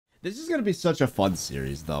This is gonna be such a fun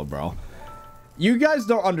series though, bro. You guys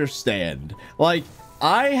don't understand. Like,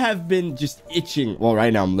 I have been just itching. Well,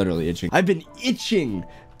 right now I'm literally itching. I've been itching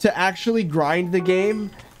to actually grind the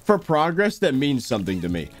game for progress that means something to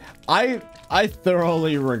me. I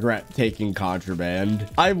thoroughly regret taking contraband.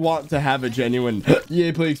 I want to have a genuine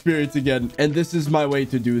EA Play experience again, and this is my way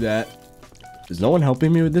to do that. Is no one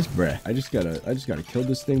helping me with this? Bruh. I just gotta kill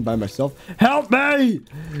this thing by myself. Help me!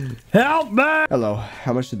 Help me! Hello.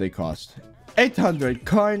 How much did they cost? 800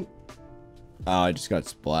 coin. Oh, I just got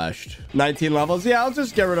splashed. 19 levels. Yeah, I'll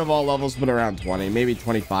just get rid of all levels, but around 20, maybe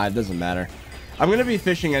 25. Doesn't matter. I'm gonna be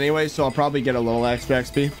fishing anyway, so I'll probably get a little extra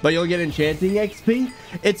XP, but you'll get enchanting XP.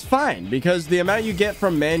 It's fine because the amount you get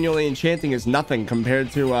from manually enchanting is nothing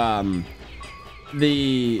compared to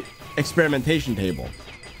the experimentation table.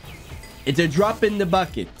 It's a drop in the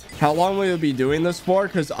bucket. How long will you be doing this for?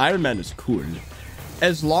 Because Ironman is cool.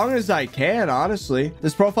 As long as I can, honestly.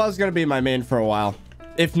 This profile is going to be my main for a while.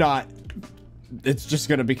 If not, it's just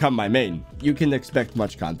going to become my main. You can expect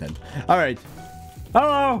much content. All right.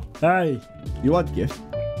 Hello. Hey. You want gift?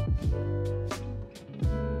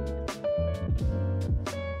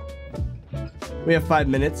 We have 5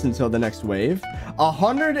 minutes until the next wave.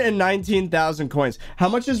 119,000 coins. How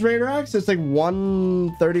much is Raider Axe? It's like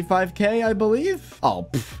 135k, I believe. Oh,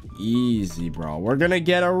 easy, bro. We're gonna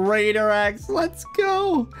get a Raider Axe. Let's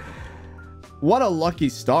go. What a lucky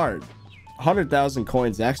start. 100,000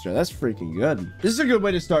 coins extra. That's freaking good. This is a good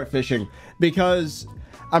way to start fishing because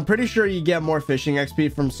I'm pretty sure you get more fishing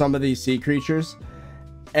XP from some of these sea creatures.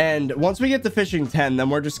 And once we get to fishing 10, then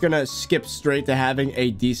we're just gonna skip straight to having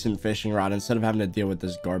a decent fishing rod instead of having to deal with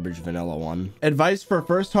this garbage vanilla one. Advice for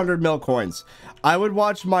first 100 mil coins. I would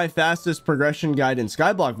watch my fastest progression guide in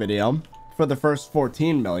SkyBlock video for the first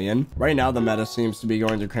 14 million. Right now, the meta seems to be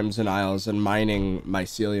going to Crimson Isles and mining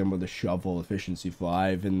mycelium with a shovel, efficiency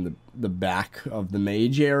 5 in the back of the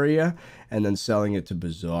mage area, and then selling it to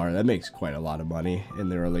Bazaar. That makes quite a lot of money in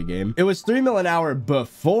the early game. It was 3 mil an hour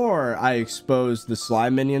before I exposed the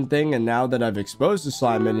slime minion thing, and now that I've exposed the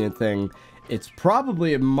slime minion thing, it's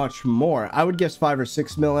probably much more. I would guess 5 or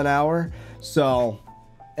 6 mil an hour. So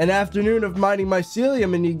an afternoon of mining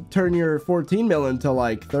mycelium and you turn your 14 mil into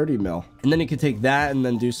like 30 mil. And then you can take that and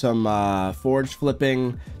then do some forge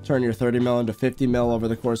flipping, turn your 30 mil into 50 mil over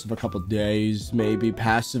the course of a couple days, maybe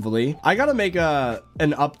passively. I gotta make an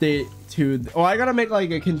update to, I gotta make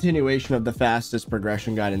like a continuation of the fastest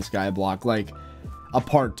progression guide in SkyBlock, like a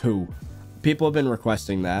part 2. People have been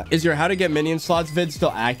requesting that. Is your how to get minion slots vid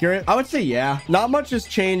still accurate? I would say yeah. Not much has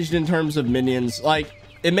changed in terms of minions. Like,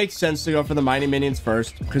 it makes sense to go for the mining minions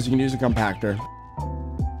first because you can use a compactor.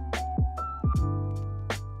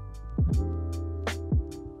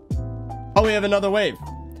 Oh, we have another wave.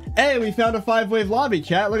 Hey, we found a 5-wave lobby,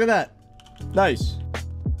 chat. Look at that. Nice.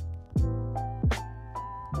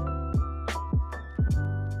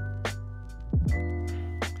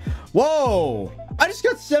 Whoa. I just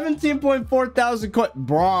got 17.4 thousand coins.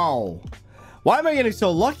 Bro. Why am I getting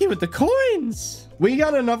so lucky with the coins? We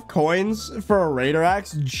got enough coins for a Raider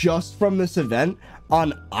Axe just from this event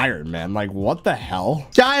on Ironman. Like, what the hell?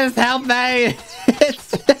 Guys, help me!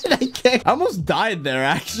 I almost died there,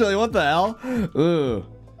 actually. What the hell? Ooh.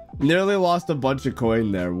 Nearly lost a bunch of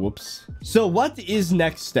coin there. Whoops. So what is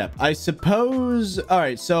next step? I suppose...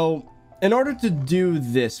 Alright, so in order to do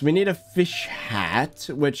this, we need a fish hat,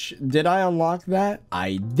 which... Did I unlock that?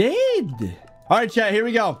 I did! Alright, chat, here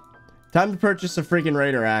we go. Time to purchase a freaking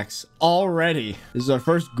Raider Axe already. This is our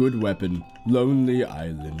first good weapon. Lonely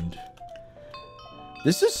Island.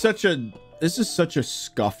 This is such a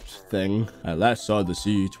scuffed thing. I last saw the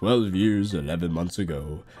sea 12 years, 11 months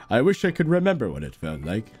ago. I wish I could remember what it felt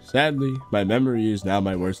like. Sadly, my memory is now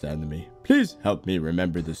my worst enemy. Please help me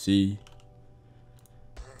remember the sea.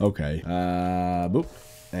 Okay. Boop.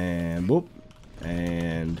 And boop.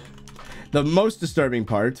 And the most disturbing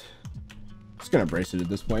part. Just gonna brace it at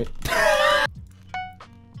this point.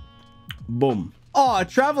 Boom. Oh, a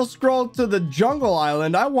travel scroll to the jungle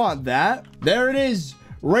island. I want that. There it is.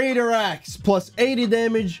 Raider Axe plus 80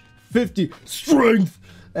 damage, 50 strength,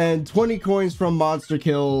 and 20 coins from monster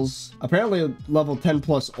kills. Apparently level 10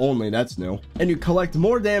 plus only. That's new. And you collect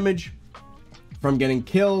more damage from getting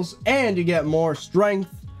kills, and you get more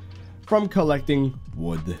strength from collecting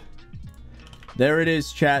wood. There it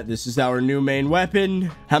is, chat. This is our new main weapon.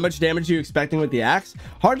 How much damage are you expecting with the axe?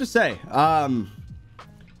 Hard to say.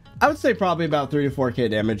 I would say probably about 3 to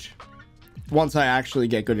 4k damage once I actually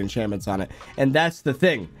get good enchantments on it. And that's the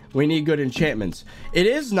thing. We need good enchantments. It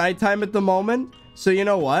is nighttime at the moment, so you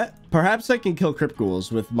know what? Perhaps I can kill crypt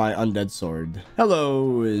ghouls with my undead sword.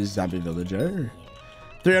 Hello, zombie villager.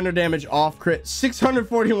 300 damage off crit,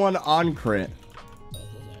 641 on crit.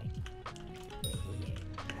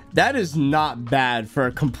 That is not bad for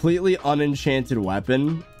a completely unenchanted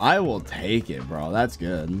weapon. I will take it, bro. That's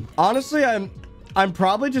good. Honestly, I'm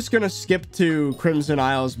probably just gonna skip to Crimson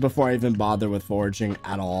Isles before I even bother with foraging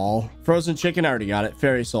at all. Frozen chicken, I already got it.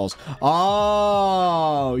 Fairy souls.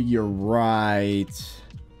 Oh, you're right.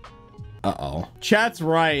 Uh-oh. Chat's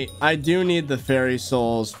right. I do need the fairy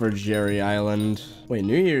souls for Jerry Island. Wait,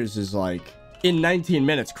 New Year's is like in 19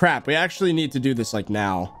 minutes. Crap, we actually need to do this like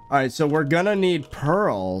now. All right, so we're gonna need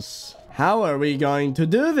pearls. How are we going to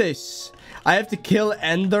do this? I have to kill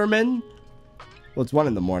Enderman. Well, it's 1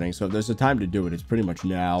 in the morning, so if there's a time to do it, it's pretty much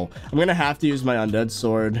now. I'm gonna have to use my undead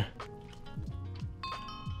sword.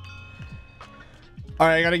 All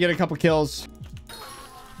right, I gotta get a couple kills.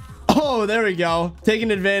 Oh, there we go.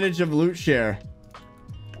 Taking advantage of loot share.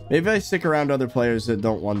 Maybe I stick around other players that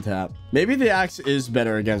don't one tap. Maybe the axe is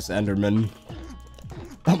better against Enderman.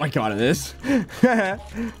 Oh my god, it is.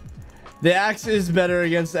 The axe is better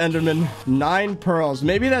against Enderman. 9 pearls.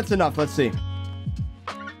 Maybe that's enough. Let's see.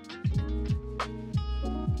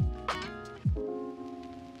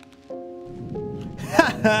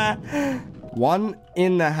 One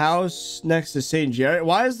in the house next to St. Jerry.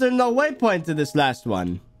 Why is there no waypoint to this last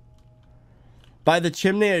one? By the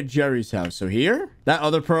chimney at Jerry's house. So here? That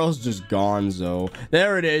other pearl's just gone, so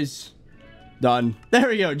there it is. Done. There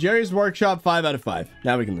we go. Jerry's workshop, 5 out of 5.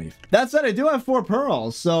 Now we can leave. That said, I do have 4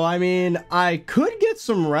 pearls. So, I mean, I could get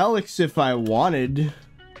some relics if I wanted.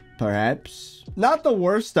 Perhaps. Not the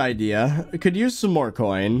worst idea. I could use some more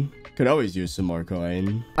coin. Could always use some more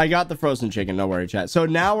coin. I got the frozen chicken. No worry, chat. So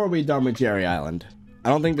now are we done with Jerry Island? I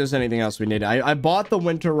don't think there's anything else we need. I bought the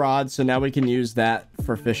winter rod, so now we can use that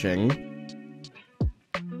for fishing.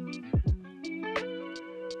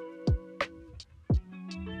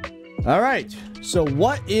 All right, so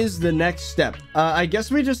what is the next step? I guess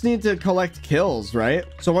we just need to collect kills, right?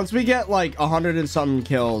 So once we get like 100 and something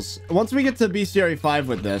kills, once we get to bestiary 5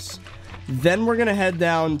 with this, then we're gonna head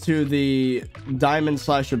down to the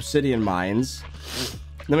diamond/obsidian mines.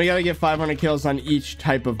 Then we gotta get 500 kills on each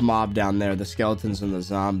type of mob down there, the skeletons and the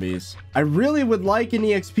zombies. I really would like an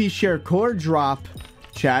EXP share core drop,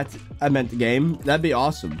 chat. I meant the game. That'd be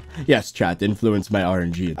awesome. Yes, chat, influence my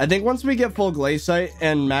RNG. I think once we get full glaciite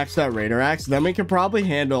and maxed out Raider Axe, then we could probably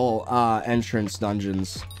handle entrance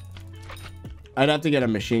dungeons. I'd have to get a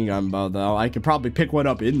machine gun bow, though. I could probably pick one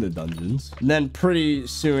up in the dungeons. And then pretty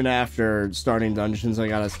soon after starting dungeons, I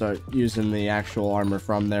gotta start using the actual armor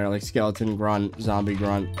from there, like skeleton grunt, zombie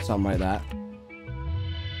grunt, something like that.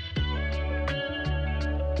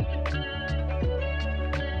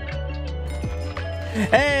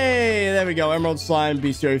 Hey, there we go. Emerald slime,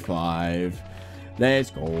 bestiary 5. Let's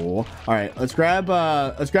go. All right, let's grab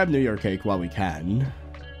New Year cake while we can.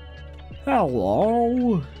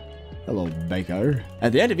 Hello. Hello, baker.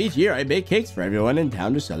 At the end of each year, I bake cakes for everyone in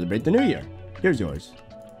town to celebrate the new year. Here's yours.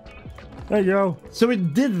 There you go. So we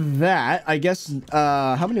did that. I guess,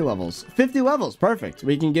 how many levels? 50 levels. Perfect.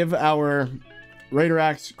 We can give our Raider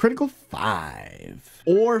Axe critical 5.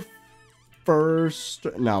 Or first...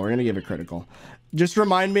 No, we're going to give it critical. Just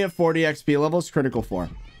remind me of 40 XP levels, critical 4.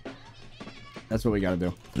 That's what we got to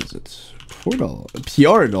do. Is it Portal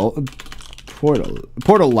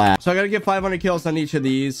Lab. So I got to get 500 kills on each of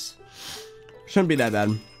these. Shouldn't be that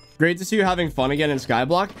bad. Great to see you having fun again in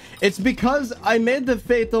SkyBlock. It's because I made the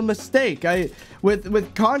fatal mistake.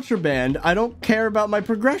 With contraband, I don't care about my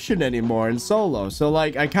progression anymore in solo. So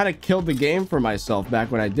like I kind of killed the game for myself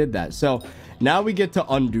back when I did that. So now we get to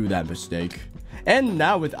undo that mistake. And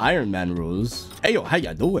now with Ironman rules. Hey yo, how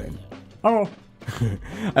ya doing? Oh.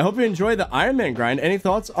 I hope you enjoy the Ironman grind. Any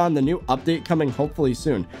thoughts on the new update coming hopefully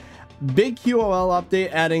soon? Big QOL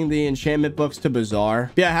update adding the enchantment books to Bazaar.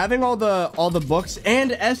 Yeah, having all the books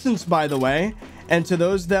and essence, by the way. And to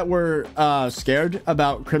those that were scared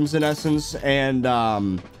about Crimson Essence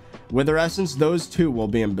and Wither Essence, those two will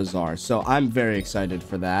be in Bazaar. So I'm very excited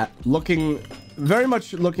for that. Very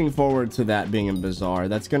much looking forward to that being in Bazaar.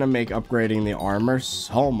 That's going to make upgrading the armor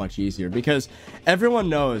so much easier. Because everyone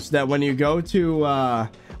knows that when you go to...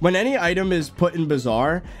 when any item is put in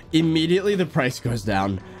Bazaar, immediately the price goes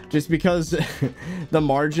down. Just because the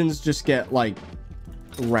margins just get, like,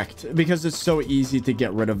 wrecked. Because it's so easy to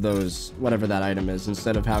get rid of those, whatever that item is,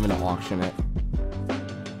 instead of having to auction it.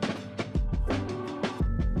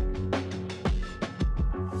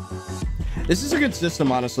 This is a good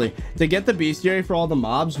system, honestly, to get the bestiary for all the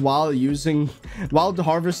mobs while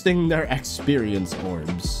harvesting their experience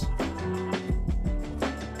orbs.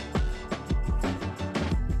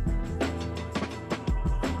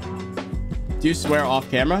 Do you swear off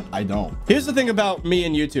camera? I don't. Here's the thing about me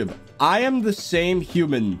and YouTube. I am the same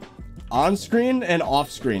human on screen and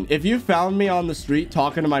off screen. If you found me on the street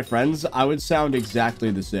talking to my friends, I would sound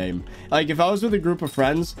exactly the same. Like if I was with a group of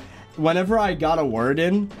friends, whenever I got a word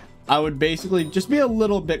in, I would basically just be a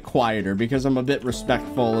little bit quieter because I'm a bit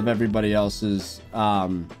respectful of everybody else's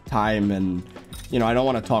time, and you know, I don't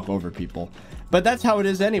want to talk over people. But that's how it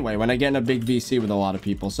is anyway when I get in a big VC with a lot of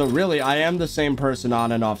people. So really, I am the same person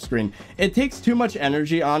on and off screen. It takes too much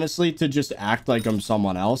energy, honestly, to just act like I'm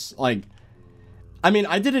someone else. Like, I mean,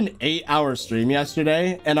 I did an 8-hour stream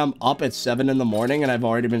yesterday, and I'm up at 7 in the morning, and I've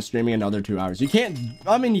already been streaming another 2 hours. You can't,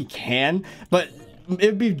 I mean, you can, but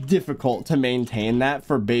it'd be difficult to maintain that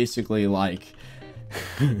for basically, like,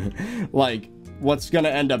 like, what's gonna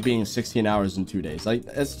end up being 16 hours in 2 days. Like,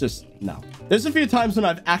 it's just, no. There's a few times when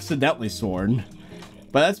I've accidentally sworn,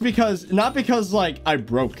 but that's because, not because, like, I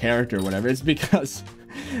broke character or whatever. It's because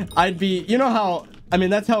I'd be, you know how, I mean,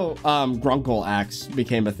 that's how Grunkle Axe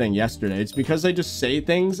became a thing yesterday. It's because I just say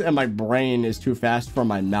things and my brain is too fast for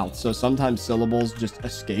my mouth. So sometimes syllables just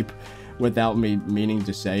escape without me meaning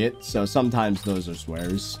to say it. So sometimes those are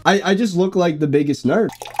swears. I just look like the biggest nerd.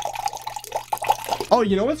 Oh,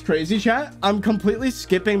 you know what's crazy, chat? I'm completely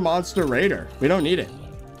skipping Monster Raider. We don't need it.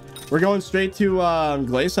 We're going straight to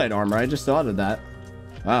Glaciite armor. I just thought of that.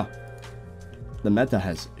 Wow. The meta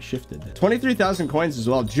has shifted. 23,000 coins as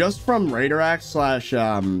well, just from Raider Axe slash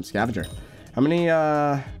Scavenger. How many?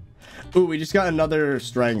 Ooh, we just got another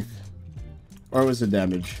strength. Or was it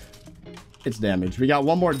damage? It's damage. We got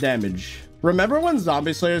one more damage. Remember when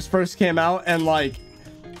Zombie Slayers first came out and like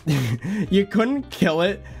you couldn't kill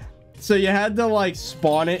it? So you had to like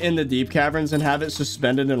spawn it in the deep caverns and have it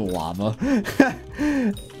suspended in lava.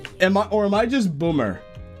 Am I just boomer?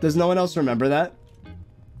 Does no one else remember that?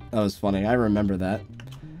 That was funny. I remember that.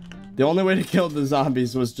 The only way to kill the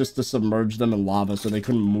zombies was just to submerge them in lava so they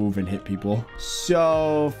couldn't move and hit people.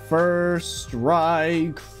 So first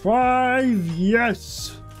strike 5,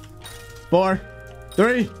 yes. 4,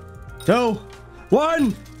 3, 2,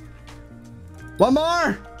 1. One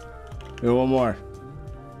more. Do one more.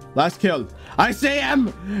 Last kill. I see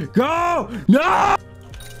him. Go. No.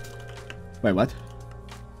 Wait, what?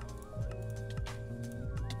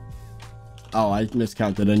 Oh, I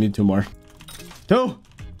miscounted. I need 2 more. 2,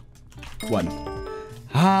 1.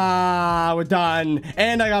 Ah, we're done.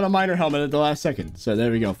 And I got a miner helmet at the last second. So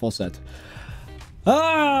there we go. Full set.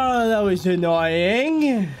 Ah, that was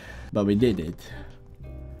annoying. But we did it.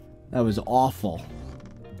 That was awful.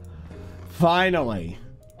 Finally.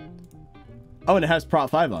 Oh, and it has Prot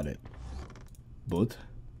 5 on it. But.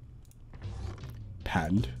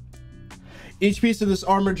 Panned. Each piece of this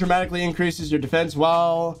armor dramatically increases your defense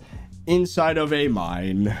while inside of a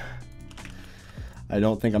mine. I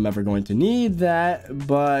don't think I'm ever going to need that,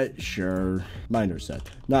 but sure. Miner set.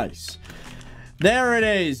 Nice. There it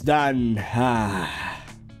is. Done. Ah.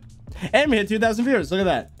 And we hit 2,000 viewers. Look at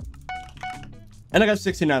that. And I got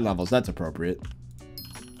 69 levels. That's appropriate.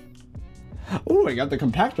 Oh, I got the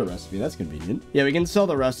compactor recipe. That's convenient. Yeah, we can sell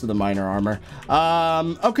the rest of the miner armor.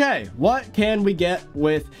 Okay. What can we get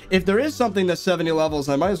with... If there is something that's 70 levels,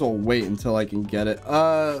 I might as well wait until I can get it.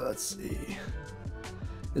 Let's see.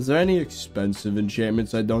 Is there any expensive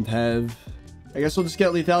enchantments I don't have? I guess we'll just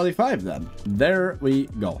get lethality 5 then. There we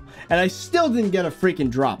go. And I still didn't get a freaking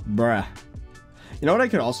drop, bruh. You know what I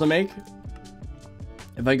could also make?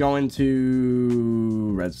 If I go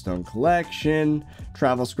into Redstone Collection,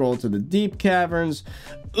 travel scroll to the deep caverns.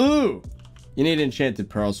 Ooh, you need enchanted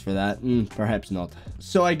pearls for that. Perhaps not.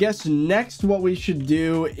 So I guess next what we should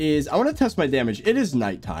do is I want to test my damage. It is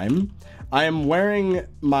nighttime. I am wearing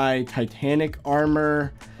my Titanic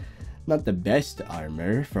armor. Not the best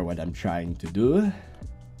armor for what I'm trying to do.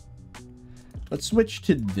 Let's switch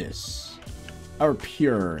to this. Our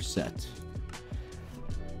pure set.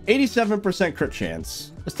 87% crit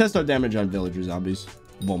chance. Let's test our damage on villager zombies.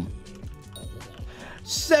 Boom.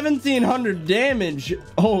 1,700 damage.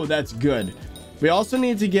 Oh, that's good. We also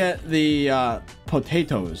need to get the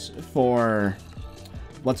potatoes for...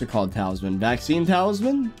 What's it called, talisman? Vaccine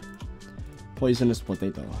talisman? Poisonous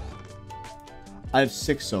potato. I have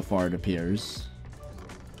 6 so far, it appears.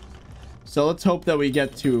 So let's hope that we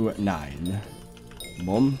get to 9.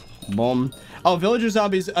 Boom. Boom. Oh, villager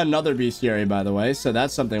zombies, another bestiary, by the way. So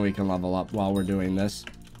that's something we can level up while we're doing this.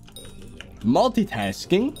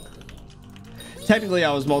 Multitasking. Technically,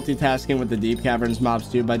 I was multitasking with the deep caverns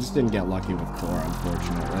mobs too, but I just didn't get lucky with core,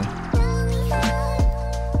 unfortunately.